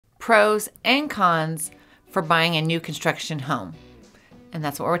pros and cons for buying a new construction home. And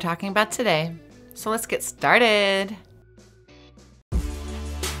that's what we're talking about today. So let's get started.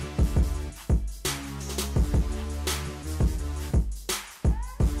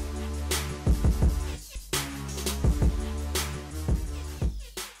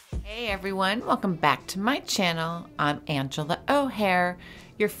 Hey everyone, welcome back to my channel. I'm Angela O'Hare,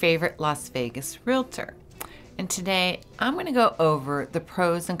 your favorite Las Vegas realtor. And today I'm going to go over the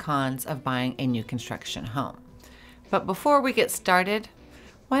pros and cons of buying a new construction home. But before we get started,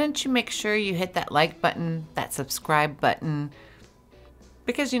 why don't you make sure you hit that like button, that subscribe button,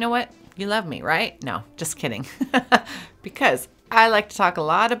 because you know what? You love me, right? No, just kidding. Because I like to talk a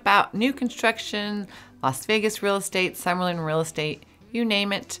lot about new construction, Las Vegas real estate, Summerlin real estate, you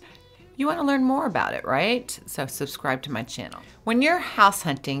name it. You want to learn more about it, right? So subscribe to my channel. When you're house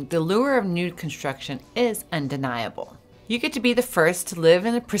hunting, the lure of new construction is undeniable. You get to be the first to live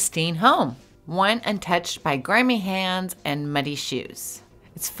in a pristine home, one untouched by grimy hands and muddy shoes.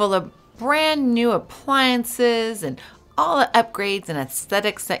 It's full of brand new appliances and all the upgrades and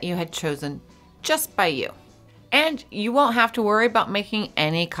aesthetics that you had chosen just by you. And you won't have to worry about making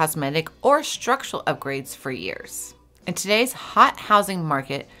any cosmetic or structural upgrades for years. In today's hot housing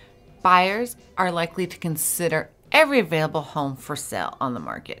market, buyers are likely to consider every available home for sale on the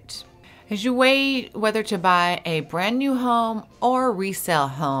market. As you weigh whether to buy a brand new home or a resale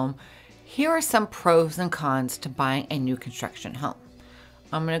home, here are some pros and cons to buying a new construction home.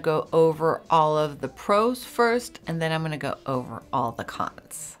 I'm going to go over all of the pros first, and then I'm going to go over all the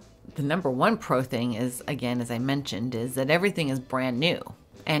cons. The number one pro thing is, again, as I mentioned, is that everything is brand new.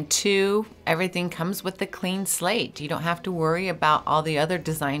 And two, everything comes with a clean slate. You don't have to worry about all the other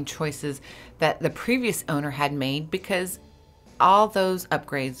design choices that the previous owner had made because all those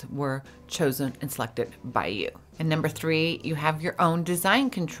upgrades were chosen and selected by you. And number three, you have your own design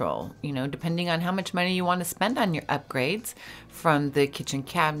control. You know, depending on how much money you want to spend on your upgrades, from the kitchen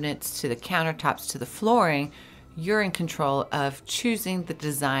cabinets to the countertops to the flooring, you're in control of choosing the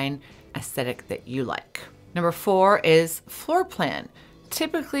design aesthetic that you like. Number four is floor plan.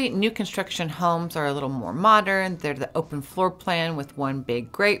 Typically, new construction homes are a little more modern. They're the open floor plan with one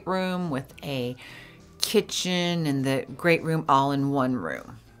big great room with a kitchen and the great room all in one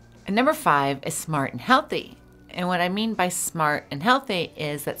room. And number five is smart and healthy. And what I mean by smart and healthy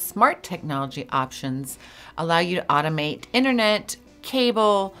is that smart technology options allow you to automate internet,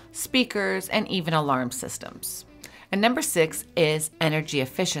 cable, speakers, and even alarm systems. And number six is energy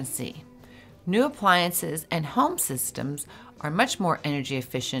efficiency. New appliances and home systems are much more energy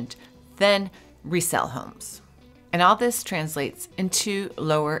efficient than resale homes. And all this translates into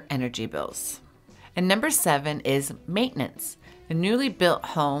lower energy bills. And number seven is maintenance. A newly built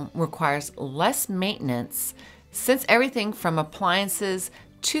home requires less maintenance since everything from appliances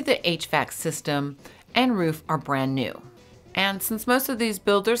to the HVAC system and roof are brand new. And since most of these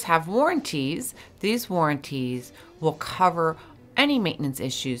builders have warranties, these warranties will cover any maintenance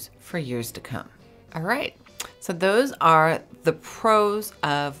issues for years to come. All right, so those are the pros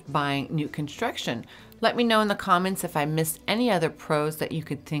of buying new construction. Let me know in the comments if I missed any other pros that you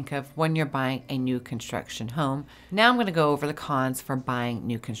could think of when you're buying a new construction home. Now I'm going to go over the cons for buying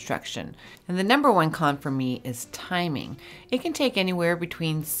new construction. And the number one con for me is timing. It can take anywhere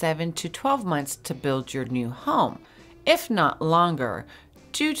between 7 to 12 months to build your new home, if not longer,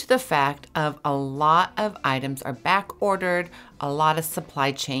 due to the fact of a lot of items are back ordered, a lot of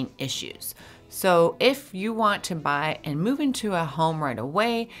supply chain issues. So if you want to buy and move into a home right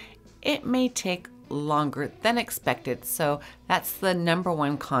away, it may take longer than expected. So that's the number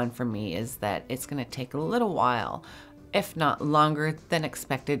one con for me, is that it's going to take a little while, if not longer than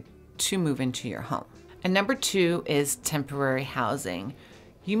expected, to move into your home. And number two is temporary housing.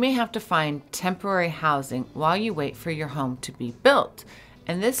 You may have to find temporary housing while you wait for your home to be built.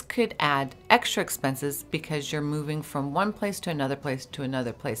 And this could add extra expenses because you're moving from one place to another place to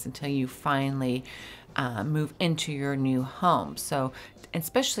another place until you finally move into your new home. So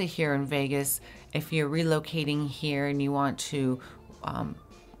especially here in Vegas, if you're relocating here and you want to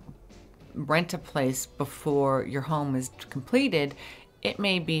rent a place before your home is completed, it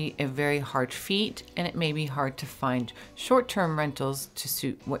may be a very hard feat, and it may be hard to find short-term rentals to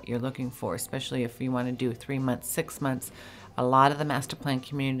suit what you're looking for, especially if you want to do 3 months, 6 months. A lot of the master plan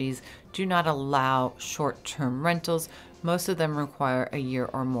communities do not allow short-term rentals. Most of them require a year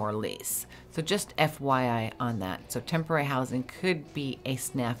or more lease. So just FYI on that. So temporary housing could be a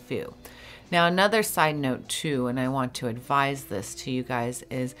snafu. Now, another side note too, and I want to advise this to you guys,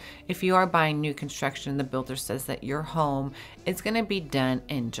 is if you are buying new construction, the builder says that your home is going to be done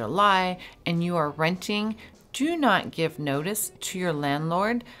in July and you are renting, do not give notice to your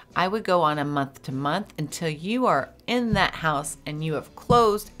landlord. I would go on a month to month until you are in that house and you have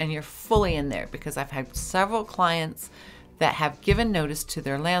closed and you're fully in there, because I've had several clients that have given notice to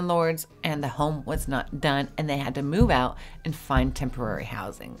their landlords and the home was not done and they had to move out and find temporary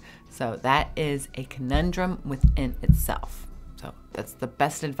housing. So that is a conundrum within itself. So that's the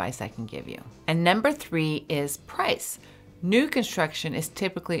best advice I can give you. And number 3 is price. New construction is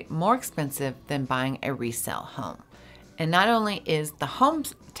typically more expensive than buying a resale home. And not only is the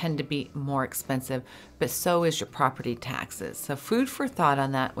homes tend to be more expensive, but so is your property taxes. So food for thought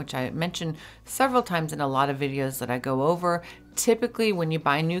on that, which I mentioned several times in a lot of videos that I go over. Typically when you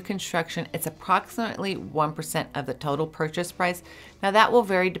buy new construction, it's approximately 1% of the total purchase price. Now that will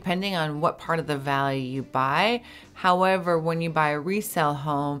vary depending on what part of the valley you buy. However, when you buy a resale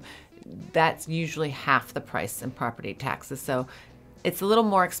home, that's usually half the price in property taxes. So it's a little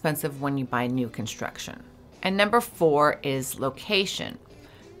more expensive when you buy new construction. And number 4 is location.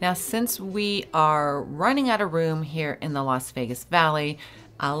 Now, since we are running out of room here in the Las Vegas Valley,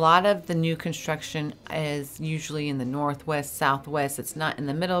 a lot of the new construction is usually in the northwest, southwest. It's not in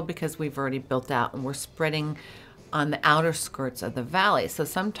the middle because we've already built out and we're spreading on the outer skirts of the valley. So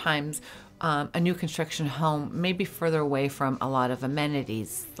sometimes a new construction home may be further away from a lot of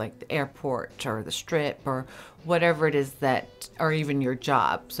amenities like the airport or the strip or whatever it is that, or even your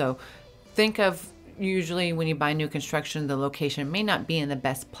job. So think of, usually when you buy new construction, the location may not be in the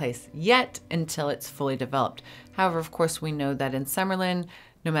best place yet until it's fully developed. However, of course, we know that in Summerlin,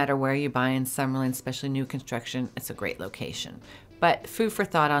 no matter where you buy in Summerlin, especially new construction, it's a great location. But food for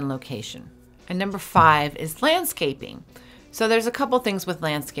thought on location. And number 5 is landscaping. So there's a couple things with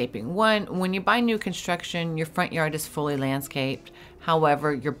landscaping. One, when you buy new construction, your front yard is fully landscaped.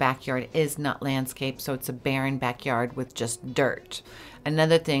 However, your backyard is not landscaped, so it's a barren backyard with just dirt.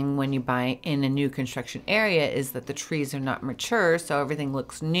 Another thing when you buy in a new construction area is that the trees are not mature, so everything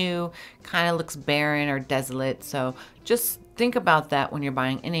looks new, kind of looks barren or desolate. So just think about that when you're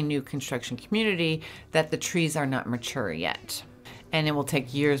buying in a new construction community, that the trees are not mature yet. And it will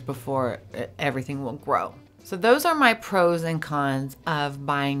take years before everything will grow. So those are my pros and cons of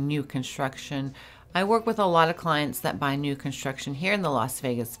buying new construction. I work with a lot of clients that buy new construction here in the Las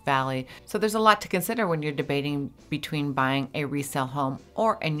Vegas Valley. So there's a lot to consider when you're debating between buying a resale home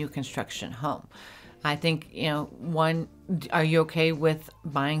or a new construction home. I think, one, are you okay with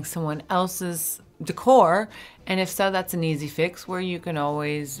buying someone else's decor? And if so, that's an easy fix where you can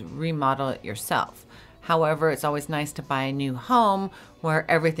always remodel it yourself. However, it's always nice to buy a new home where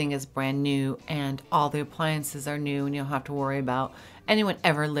everything is brand new and all the appliances are new and you don't have to worry about anyone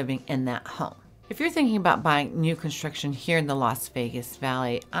ever living in that home. If you're thinking about buying new construction here in the Las Vegas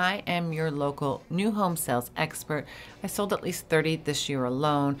Valley, I am your local new home sales expert. I sold at least 30 this year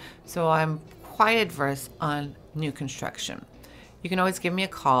alone, so I'm quite adverse on new construction. You can always give me a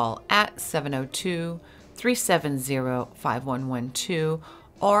call at 702-370-5112,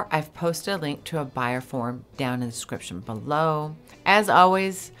 or I've posted a link to a buyer form down in the description below. As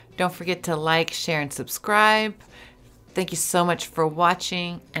always, don't forget to like, share, and subscribe. Thank you so much for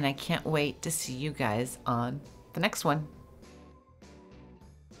watching, and I can't wait to see you guys on the next one.